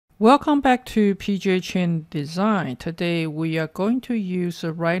Welcome back to PJ Chen Design. Today we are going to use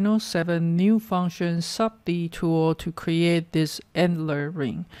the Rhino 7 new function SubD tool to create this antler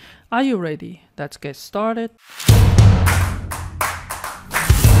ring. Are you ready? Let's get started.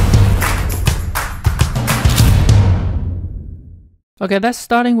 Okay, that's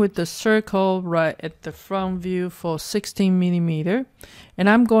starting with the circle right at the front view for 16mm. And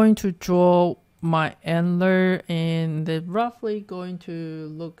I'm going to draw my antler, and they're roughly going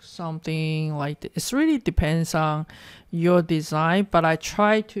to look something like this. It really depends on your design, but I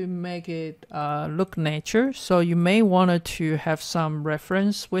try to make it look nature, so you may want to have some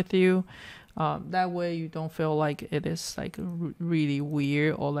reference with you. That way you don't feel like it is like really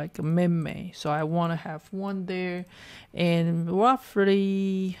weird or like a meme. So I want to have one there, and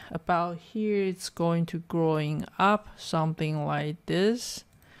roughly about here it's going to growing up something like this.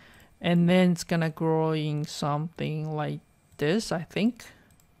 And then it's gonna growing something like this, I think.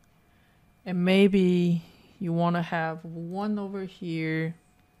 And maybe you wanna have one over here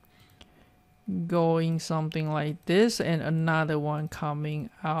going something like this and another one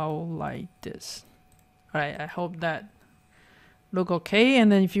coming out like this. Alright, I hope that look okay.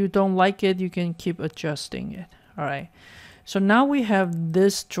 And then if you don't like it, you can keep adjusting it. Alright, so now we have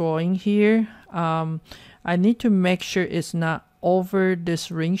this drawing here. I need to make sure it's not over this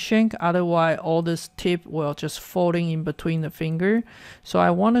ring shank, otherwise all this tip will just folding in between the finger. So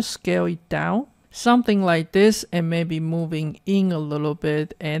I want to scale it down something like this and maybe moving in a little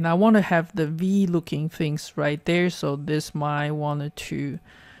bit, and I want to have the V looking things right there, so this might want to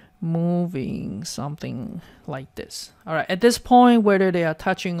moving something like this. All right, at this point, whether they are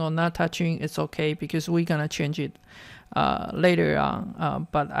touching or not touching, it's okay because we're gonna change it later on,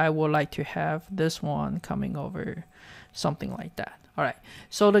 but I would like to have this one coming over something like that. All right,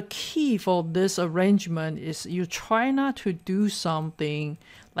 so the key for this arrangement is you try not to do something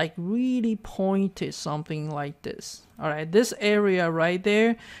like really pointed, something like this. All right, this area right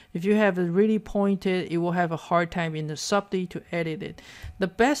there, if you have it really pointed, it will have a hard time in the SubD to edit it. The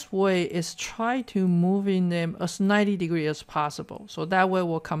best way is try to move in them as 90 degrees as possible, so that way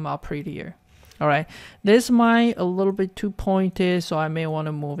will come out prettier. All right, this might a little bit too pointed, so I may want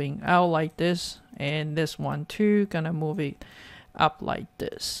to moving out like this, and this one too, gonna move it up like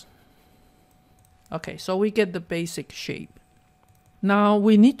this. Okay, so we get the basic shape. Now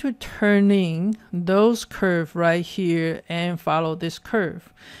we need to turn in those curves right here and follow this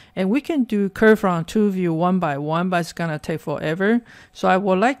curve. And we can do curve from two view one by one, but it's gonna take forever. So I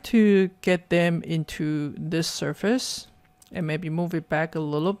would like to get them into this surface and maybe move it back a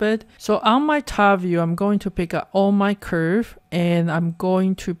little bit. So on my top view, I'm going to pick up all my curve and I'm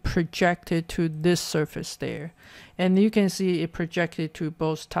going to project it to this surface there. And you can see it projected to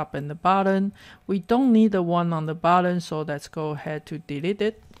both top and the bottom. We don't need the one on the bottom, so let's go ahead to delete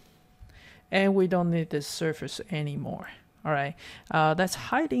it. And we don't need this surface anymore. All right, that's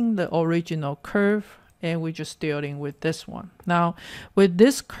hiding the original curve, and we're just dealing with this one. Now, with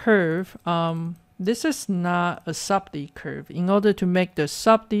this curve, this is not a SubD curve. In order to make the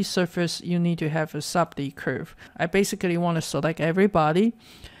SubD surface, you need to have a SubD curve. I basically want to select everybody.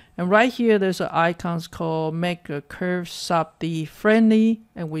 And right here, there's an icon called Make a Curve SubD Friendly,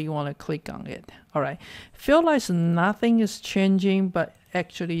 and we want to click on it. All right. Feel like nothing is changing, but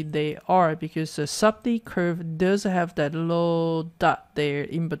actually they are, because the SubD curve does have that little dot there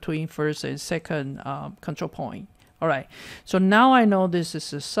in between first and second control point. All right, so now I know this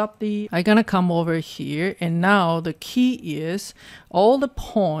is a SubD. I'm gonna come over here, and now the key is all the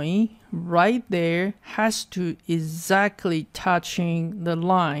point right there has to exactly touching the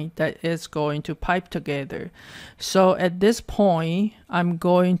line that is going to pipe together. So at this point, I'm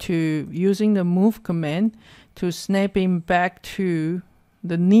going to using the move command to snapping back to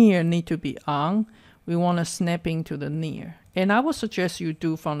the near need to be on. We want to snapping to the near. And I would suggest you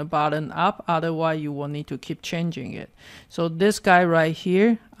do from the bottom up, otherwise you will need to keep changing it. So this guy right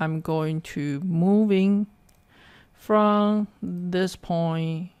here, I'm going to moving from this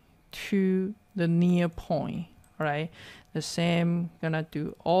point to the near point. All right, the same, gonna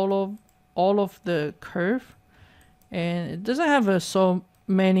do all of the curve, and it doesn't have so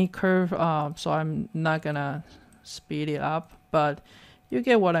many curve, so I'm not gonna speed it up, but you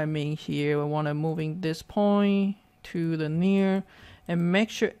get what I mean here. We want to moving this point to the near and make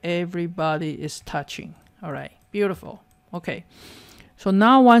sure everybody is touching. All right, beautiful. Okay, so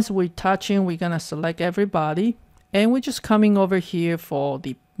now once we're touching, we're gonna select everybody, and we're just coming over here for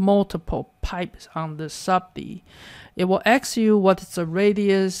the multiple pipes on the SubD. It will ask you what is the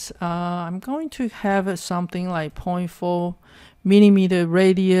radius. I'm going to have something like 0.4 millimeter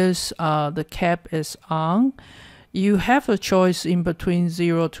radius. The cap is on. You have a choice in between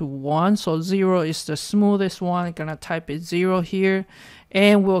 0 to 1. So 0 is the smoothest one. I'm gonna type it 0 here,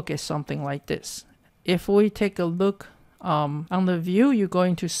 and we'll get something like this. If we take a look on the view, you're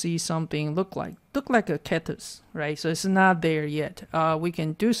going to see something look like a cactus, right? So it's not there yet. We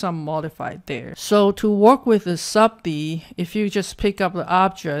can do some modify there. So to work with the SubD, if you just pick up the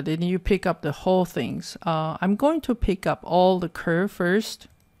object and you pick up the whole things, I'm going to pick up all the curve first.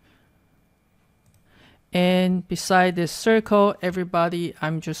 And beside this circle, everybody,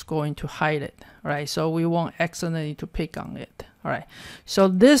 I'm just going to hide it, right? So we won't accidentally to pick on it. All right, so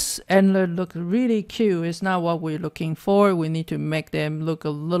this antler looks really cute. It's not what we're looking for. We need to make them look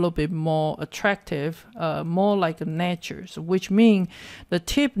a little bit more attractive, more like a nature, so which means the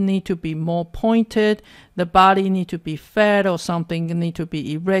tip need to be more pointed, the body need to be fat or something need to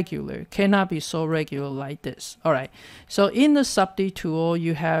be irregular. Cannot be so regular like this. All right, so in the SubD tool,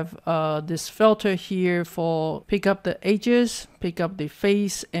 you have this filter here for pick up the edges, pick up the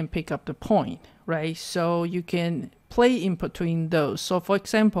face, and pick up the point, right? So you can play in between those. So for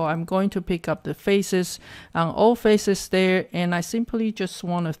example, I'm going to pick up the faces on all faces there, and I simply just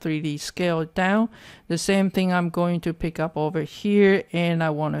want to 3D scale it down. The same thing I'm going to pick up over here, and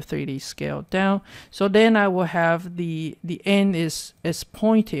I want to 3D scale down. So then I will have the end is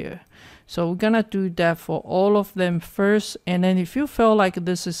pointier. So we're gonna do that for all of them first, and then if you feel like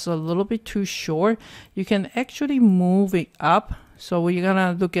this is a little bit too short, you can actually move it up. So we're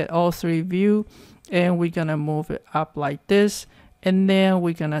gonna look at all three views, and we're gonna move it up like this, and then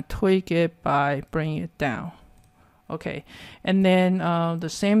we're gonna tweak it by bringing it down. Okay, and then the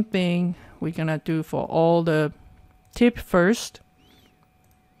same thing we're gonna do for all the tip first.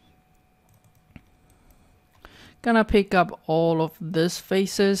 Gonna pick up all of these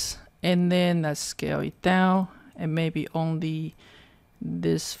faces, and then let's scale it down, and maybe only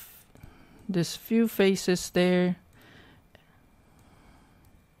this few faces there,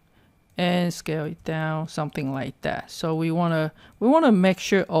 and scale it down, something like that. So we wanna make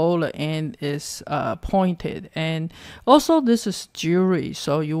sure all the end is pointed. And also this is jewelry,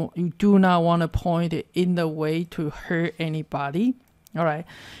 so you do not want to point it in the way to hurt anybody. All right,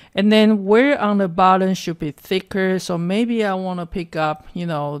 and then where on the bottom should be thicker. So maybe I want to pick up, you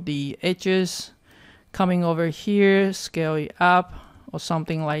know, the edges coming over here, scale it up or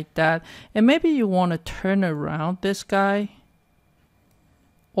something like that. And maybe you want to turn around this guy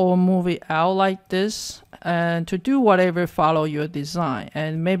or move it out like this, and to do whatever, follow your design.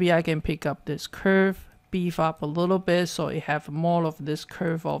 And maybe I can pick up this curve, beef up a little bit so it have more of this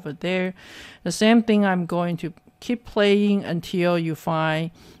curve over there. The same thing, I'm going to keep playing until you find,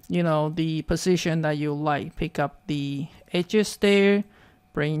 you know, the position that you like. Pick up the edges there,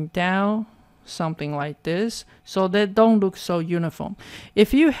 bring down, something like this, so they don't look so uniform.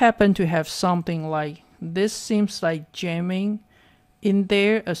 If you happen to have something like this, seems like jamming in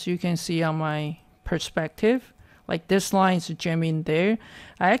there, as you can see on my perspective, like this line is jamming there,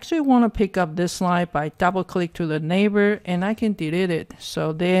 I actually want to pick up this line by double click to the neighbor, and I can delete it.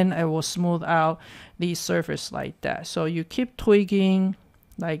 So then I will smooth out the surface like that. So you keep tweaking,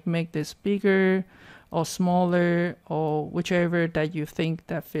 like make this bigger or smaller or whichever that you think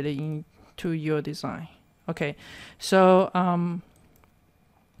that fit into your design. Okay, so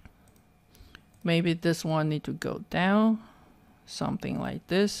maybe this one need to go down, something like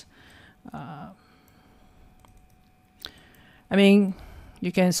this. I mean,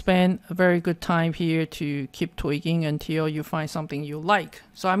 you can spend a very good time here to keep tweaking until you find something you like.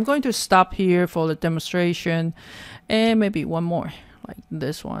 So I'm going to stop here for the demonstration, and maybe one more, like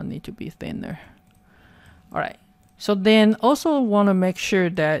this one need to be thinner. All right, so then also want to make sure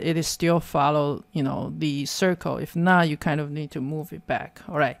that it is still follow, you know, the circle. If not, you kind of need to move it back.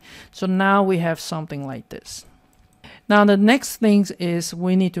 All right, so now we have something like this. Now the next thing is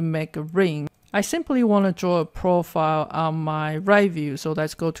we need to make a ring. I simply want to draw a profile on my right view. So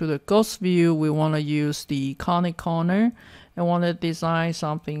let's go to the ghost view. We want to use the conic corner and want to design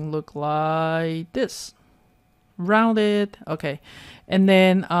something look like this. Rounded, okay. And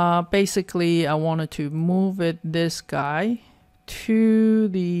then basically I wanted to move it, this guy, to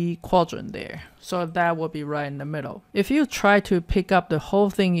the quadrant there. So that will be right in the middle. If you try to pick up the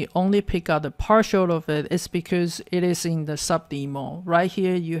whole thing, you only pick up the partial of it. It's because it is in the SubD mode. Right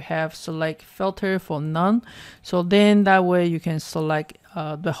here you have select filter for none. So then that way you can select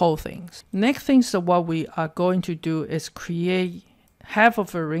the whole things. Next thing, so what we are going to do is create half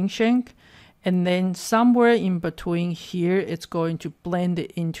of a ring shank, and then somewhere in between here it's going to blend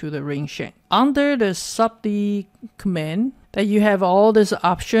it into the ring shank. Under the SubD command, that you have all this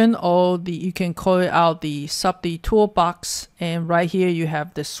option, or you can call it out the SubD toolbox, and right here you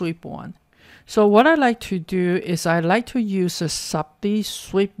have the sweep one. So what I like to do is I like to use a SubD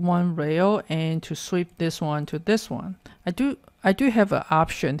sweep one rail and to sweep this one to this one. I do have an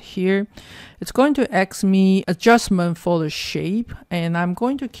option here. It's going to ask me adjustment for the shape, and I'm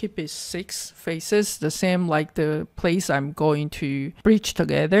going to keep it 6 faces, the same like the place I'm going to bridge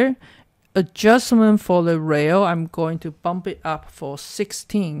together. Adjustment for the rail, I'm going to bump it up for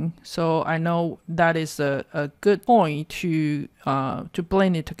 16, so I know that is a good point to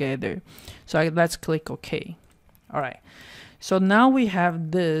blend it together. So let's click OK. All right, so now we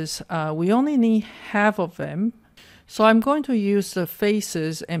have this. We only need half of them, so I'm going to use the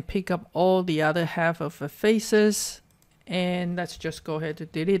faces and pick up all the other half of the faces, and let's just go ahead to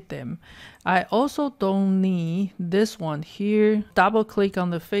delete them. I also don't need this one here. Double click on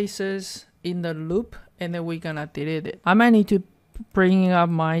the faces in the loop, and then we're gonna delete it. I might need to bring up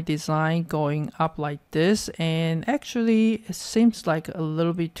my design going up like this, and actually it seems like a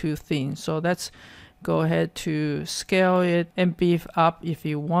little bit too thin, so let's go ahead to scale it and beef up if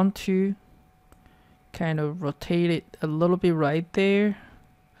you want to. Kind of rotate it a little bit right there,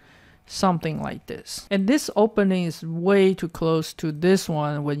 something like this. And this opening is way too close to this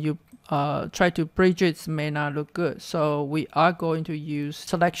one. When you try to bridge it, may not look good, so we are going to use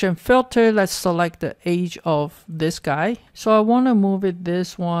selection filter. Let's select the edge of this guy. So I want to move it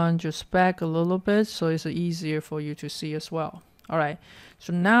this one just back a little bit so it's easier for you to see as well. All right,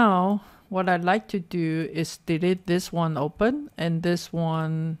 so now what I'd like to do is delete this one open and this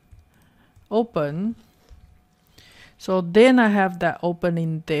one open. So then I have that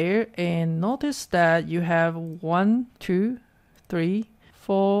opening there, and notice that you have 1, 2, 3,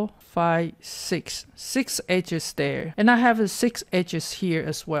 4, 5, 6 edges there, and I have 6 edges here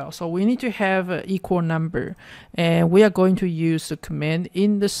as well. So we need to have an equal number, and we are going to use the command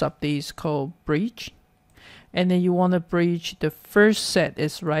in the SubD called bridge, and then you want to bridge the first set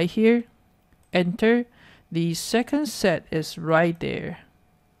is right here, enter. The second set is right there,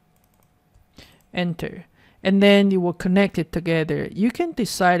 enter, and then you will connect it together. You can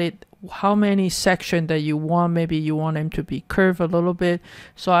decide it how many sections that you want. Maybe you want them to be curved a little bit,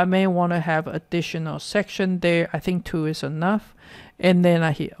 so I may want to have additional section there. I think 2 is enough, and then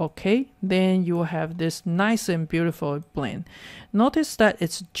I hit OK. Then you will have this nice and beautiful blend. Notice that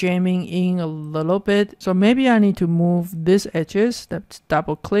it's jamming in a little bit, so maybe I need to move these edges. Let's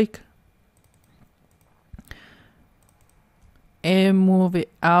double click and move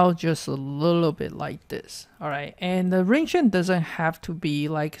it out just a little bit like this. All right, and the arrangement doesn't have to be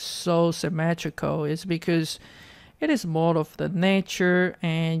like so symmetrical. It's because it is more of the nature,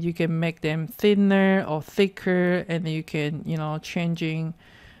 and you can make them thinner or thicker, and you can, you know, changing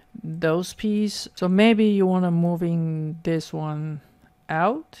those pieces. So maybe you want to moving this one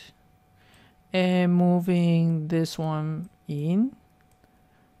out and moving this one in,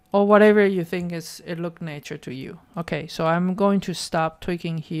 or whatever you think is it look nature to you. Okay, so I'm going to stop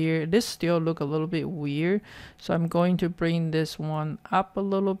tweaking here. This still look a little bit weird, so I'm going to bring this one up a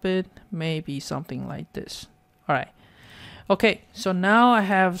little bit, maybe something like this. All right, okay, so now I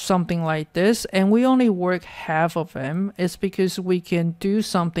have something like this, and we only work half of them. It's because we can do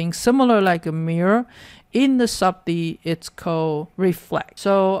something similar like a mirror. In the SubD, it's called reflect.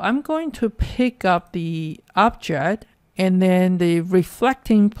 So I'm going to pick up the object, and then the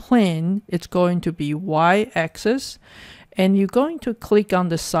reflecting plane, it's going to be y-axis, and you're going to click on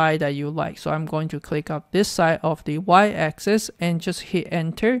the side that you like. So I'm going to click up this side of the y-axis and just hit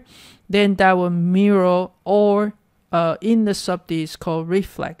enter. Then that will mirror, or in the SubD is called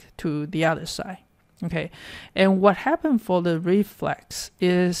reflect, to the other side. Okay, and what happened for the reflex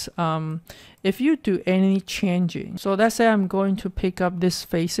is if you do any changing, so let's say I'm going to pick up these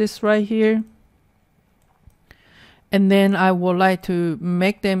faces right here, and then I would like to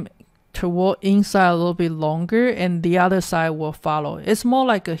make them toward inside a little bit longer, and the other side will follow. It's more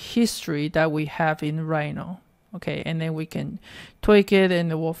like a history that we have in Rhino. Okay, and then we can tweak it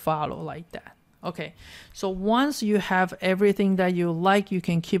and it will follow like that. Okay, so once you have everything that you like, you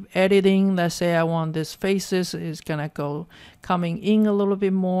can keep editing. Let's say I want this faces is gonna go coming in a little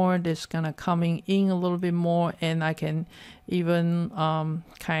bit more, this gonna coming in a little bit more, and I can even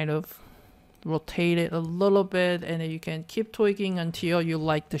kind of rotate it a little bit, and then you can keep tweaking until you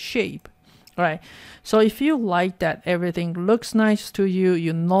like the shape. All right, so if you like that everything looks nice to you,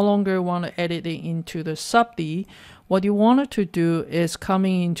 you no longer want to edit it into the SubD. What you wanted to do is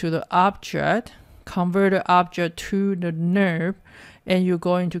coming into the object, convert the object to the nerve, and you're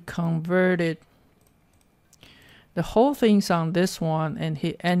going to convert it, the whole thing's on this one, and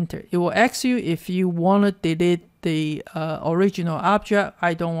hit enter. It will ask you if you want to delete the original object.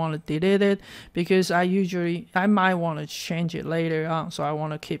 I don't want to delete it because I might want to change it later on, so I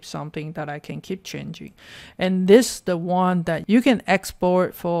want to keep something that I can keep changing. And this is the one that you can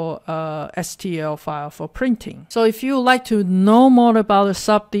export for STL file for printing. So if you like to know more about the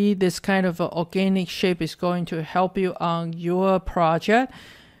SubD, this kind of organic shape is going to help you on your project.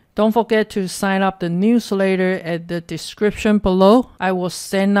 Don't forget to sign up the newsletter at the description below. I will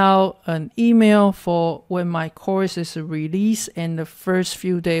send out an email for when my course is released, and the first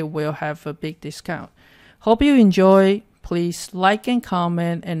few days will have a big discount. Hope you enjoy. Please like and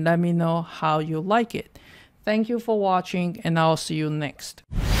comment and let me know how you like it. Thank you for watching, and I'll see you next.